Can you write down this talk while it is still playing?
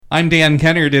I'm Dan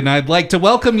Kennard, and I'd like to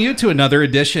welcome you to another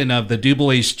edition of the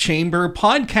DuBois Chamber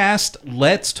podcast,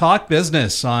 Let's Talk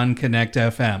Business on Connect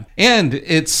FM. And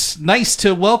it's nice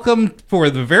to welcome for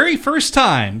the very first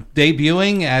time,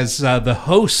 debuting as the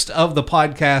host of the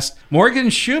podcast, Morgan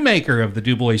Shoemaker of the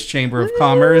DuBois Chamber of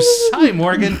Commerce. Hi,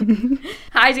 Morgan.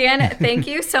 Hi, Dan. Thank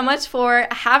you so much for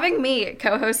having me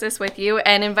co-host this with you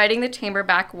and inviting the Chamber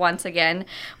back once again.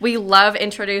 We love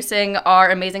introducing our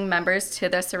amazing members to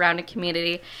the surrounding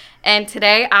community. And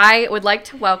today I would like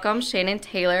to welcome Shannon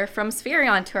Taylor from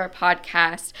Spherion to our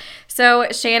podcast. So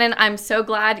Shannon, I'm so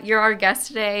glad you're our guest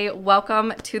today.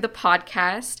 Welcome to the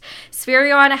podcast.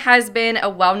 Spherion has been a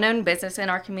well-known business in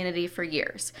our community for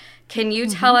years. Can you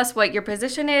tell us what your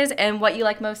position is and what you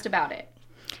like most about it?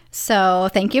 So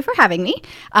thank you for having me.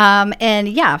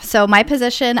 So my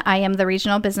position, I am the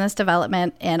Regional Business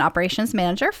Development and Operations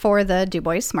Manager for the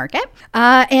DuBois market.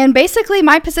 And basically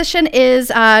my position is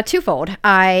twofold.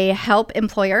 I help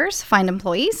employers find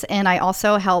employees, and I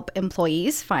also help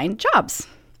employees find jobs.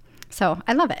 So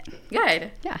I love it.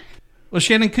 Good. Yeah. Well,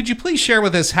 Shannon, could you please share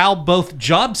with us how both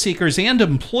job seekers and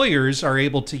employers are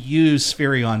able to use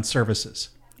Spherion services?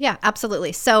 Yeah,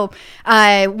 absolutely. So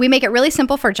we make it really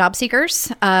simple for job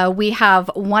seekers. We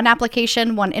have one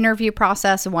application, one interview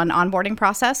process, one onboarding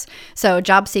process. So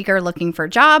job seeker looking for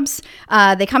jobs,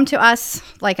 they come to us.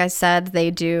 Like I said,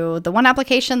 they do the one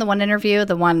application, the one interview,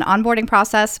 the one onboarding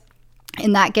process.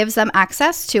 And that gives them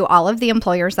access to all of the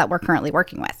employers that we're currently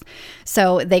working with.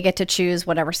 So they get to choose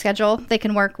whatever schedule they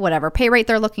can work, whatever pay rate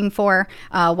they're looking for,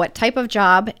 what type of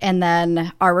job. And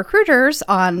then our recruiters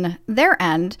on their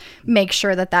end make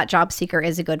sure that that job seeker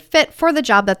is a good fit for the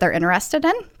job that they're interested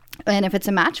in. And if it's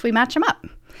a match, we match them up.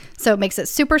 So it makes it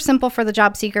super simple for the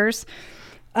job seekers.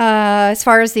 As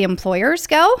far as the employers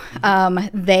go,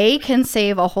 they can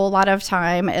save a whole lot of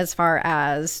time as far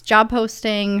as job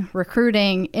posting,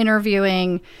 recruiting,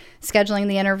 interviewing, scheduling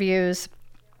the interviews,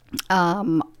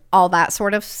 all that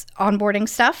sort of onboarding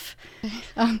stuff.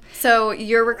 So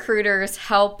your recruiters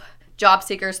help job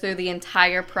seekers through the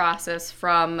entire process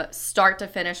from start to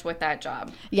finish with that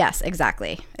job. Yes,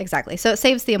 exactly. So it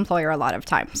saves the employer a lot of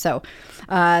time. So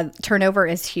turnover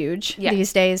is huge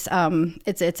these days.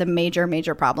 It's a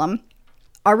major problem.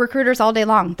 Our recruiters all day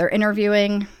long, they're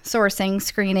interviewing, sourcing,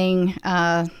 screening,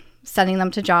 sending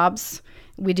them to jobs.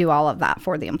 We do all of that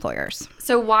for the employers.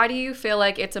 So why do you feel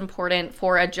like it's important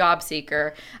for a job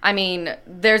seeker? I mean,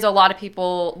 there's a lot of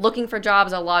people looking for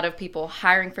jobs, a lot of people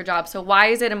hiring for jobs. So why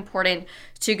is it important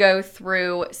to go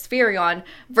through Spherion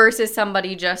versus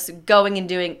somebody just going and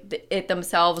doing it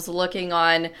themselves, looking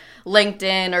on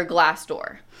LinkedIn or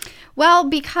Glassdoor? Well,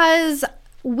 because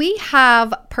we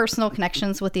have personal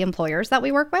connections with the employers that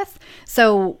we work with.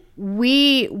 So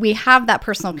we have that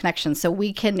personal connection. So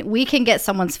we can get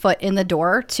someone's foot in the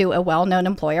door to a well-known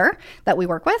employer that we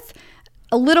work with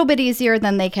a little bit easier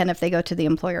than they can if they go to the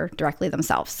employer directly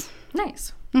themselves.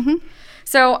 Nice. Mm-hmm.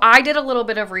 So I did a little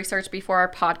bit of research before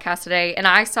our podcast today, and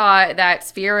I saw that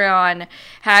Spherion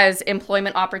has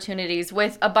employment opportunities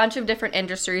with a bunch of different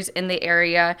industries in the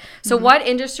area. So what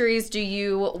industries do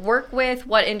you work with?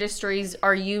 What industries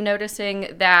are you noticing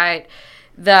that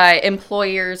the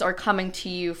employers are coming to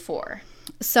you for?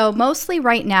 So mostly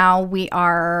right now we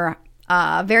are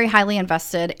very highly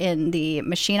invested in the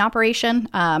machine operation,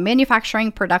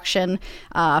 manufacturing, production,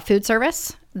 food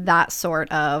service. Those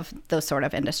sort of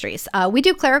industries. We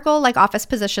do clerical, like office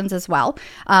positions as well.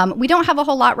 We don't have a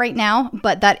whole lot right now,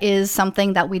 but that is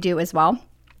something that we do as well.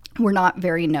 We're not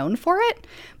very known for it,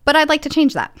 but I'd like to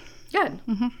change that. Good.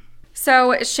 Mm-hmm.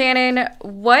 So Shannon,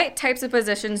 what types of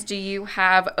positions do you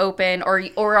have open or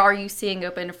are you seeing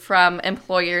open from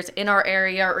employers in our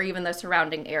area or even the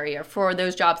surrounding area for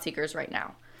those job seekers right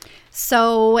now?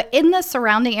 So in the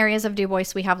surrounding areas of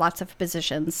DuBois, we have lots of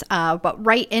positions, but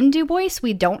right in DuBois,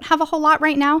 we don't have a whole lot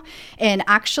right now. And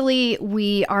actually,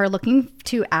 we are looking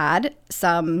to add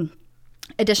some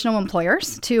additional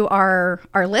employers to our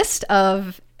list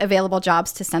of available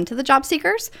jobs to send to the job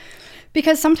seekers.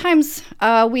 Because sometimes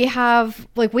we have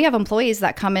employees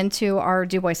that come into our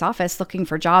DuBois office looking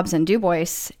for jobs in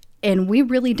DuBois, and we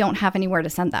really don't have anywhere to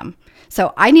send them.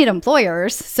 So I need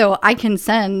employers so I can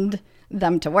send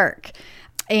them to work.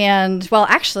 And well,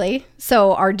 actually,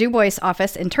 so our DuBois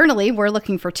office internally, we're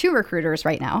looking for 2 recruiters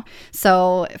right now.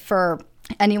 So for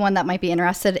anyone that might be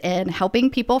interested in helping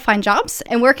people find jobs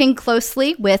and working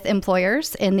closely with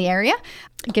employers in the area,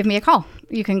 give me a call.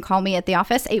 You can call me at the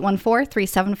office,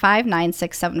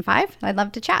 814-375-9675. I'd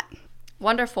love to chat.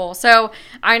 Wonderful. So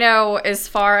I know as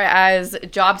far as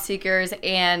job seekers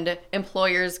and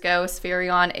employers go,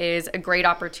 Spherion is a great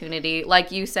opportunity.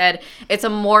 Like you said, it's a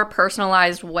more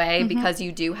personalized way because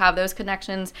you do have those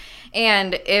connections.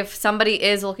 And if somebody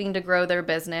is looking to grow their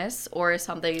business or if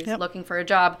somebody's looking for a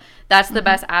job, that's the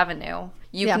best avenue.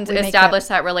 You can establish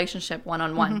that relationship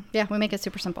one-on-one. Yeah, we make it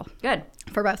super simple. Good.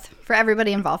 For both, for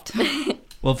everybody involved.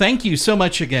 Well, thank you so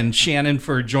much again, Shannon,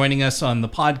 for joining us on the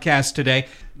podcast today.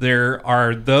 There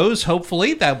are those,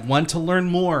 hopefully, that want to learn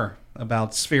more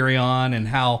about Spherion and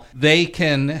how they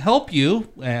can help you,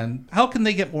 and how can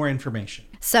they get more information?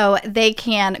 So they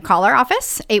can call our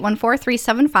office,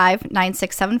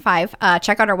 814-375-9675.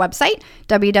 Check out our website,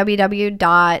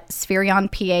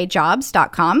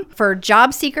 www.spherionpajobs.com. For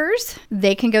job seekers,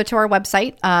 they can go to our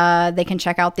website. They can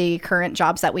check out the current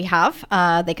jobs that we have.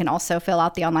 They can also fill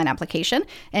out the online application.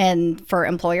 And for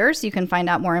employers, you can find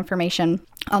out more information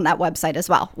on that website as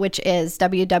well, which is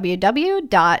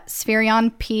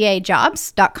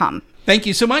www.spherionpajobs.com. Thank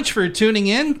you so much for tuning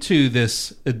in to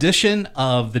this edition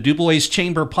of the DuBois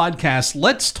Chamber podcast,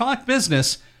 Let's Talk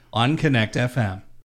Business on Connect FM.